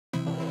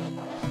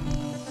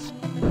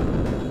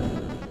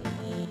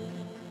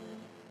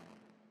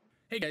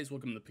Hey guys,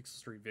 welcome to Pixel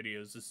Street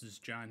Videos. This is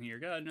John here.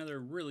 Got another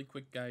really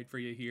quick guide for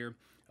you here.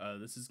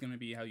 This is going to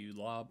be how you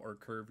lob or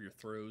curve your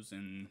throws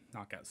in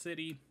Knockout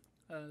City.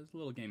 It's a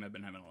little game I've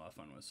been having a lot of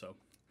fun with. So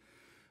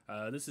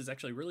this is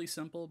actually really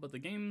simple, but the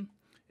game,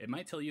 it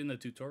might tell you in the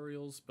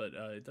tutorials, but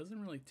it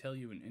doesn't really tell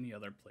you in any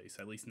other place,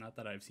 at least not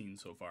that I've seen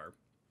so far.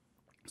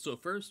 So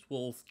first,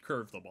 we'll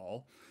curve the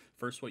ball.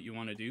 First, what you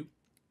want to do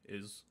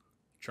is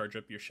charge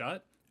up your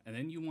shot, and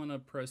then you want to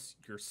press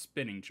your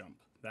spinning jump.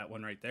 That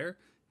one right there.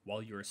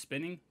 While you're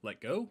spinning,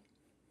 let go.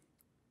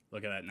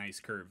 Look at that nice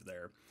curve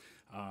there.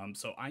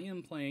 So I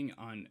am playing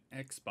on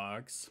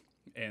Xbox,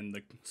 and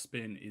the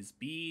spin is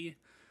B.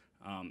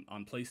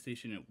 On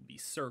PlayStation, it would be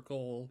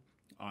circle.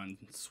 On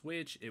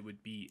Switch, it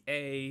would be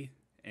A.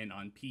 And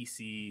on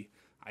PC,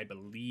 I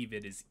believe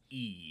it is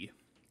E,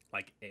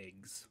 like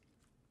eggs.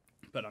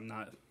 But I'm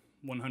not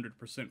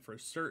 100% for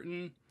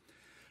certain.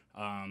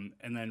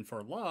 And then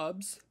for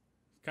lobs,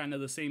 kind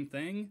of the same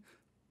thing,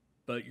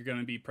 but you're going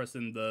to be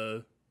pressing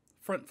the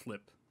front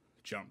flip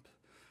jump.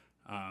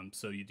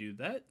 So you do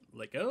that,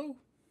 let go.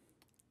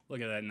 Look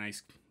at that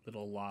nice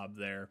little lob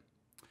there.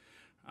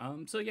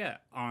 So yeah,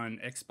 on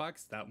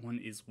Xbox, that one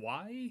is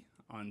Y.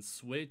 On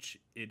Switch,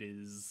 it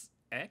is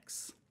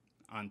X.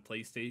 On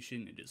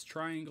PlayStation, it is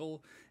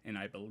triangle. And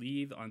I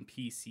believe on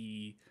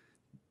PC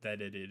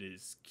that it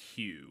is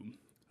Q.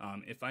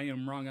 If I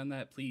am wrong on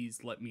that,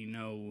 please let me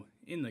know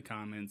in the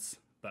comments,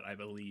 but I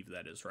believe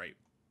that is right.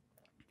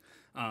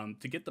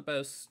 To get the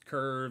best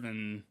curve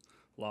and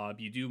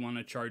lob, you do want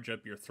to charge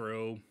up your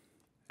throw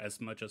as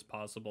much as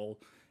possible.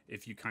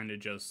 If you kind of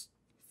just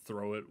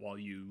throw it while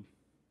you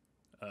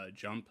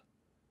jump,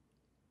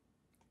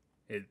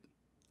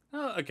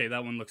 okay,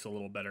 that one looks a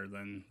little better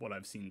than what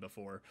I've seen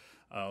before.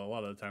 A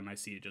lot of the time I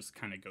see it just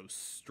kind of go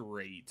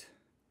straight.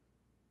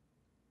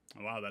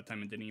 A lot of that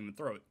time it didn't even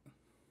throw it.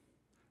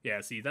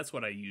 Yeah, see, that's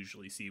what I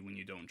usually see when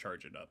you don't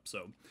charge it up.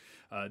 So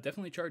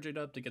definitely charge it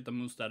up to get the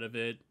most out of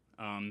it.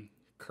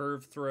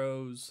 Curve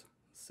throws,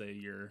 say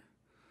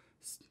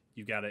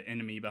you got an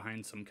enemy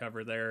behind some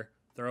cover there,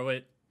 throw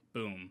it,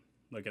 boom,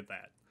 look at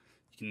that.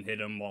 You can hit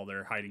them while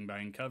they're hiding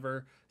behind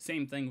cover.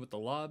 Same thing with the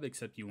lob,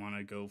 except you want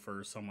to go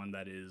for someone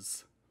that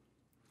is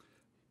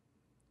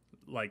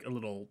like a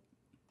little,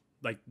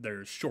 like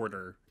there's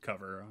shorter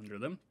cover under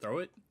them. Throw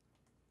it,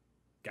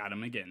 got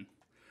him again.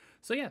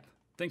 So yeah,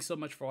 thanks so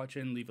much for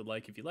watching. Leave a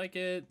like if you like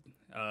it.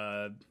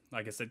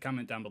 Like I said,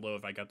 comment down below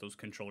if I got those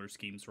controller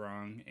schemes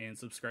wrong, and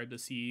subscribe to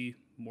see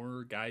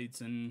more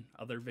guides and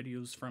other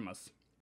videos from us.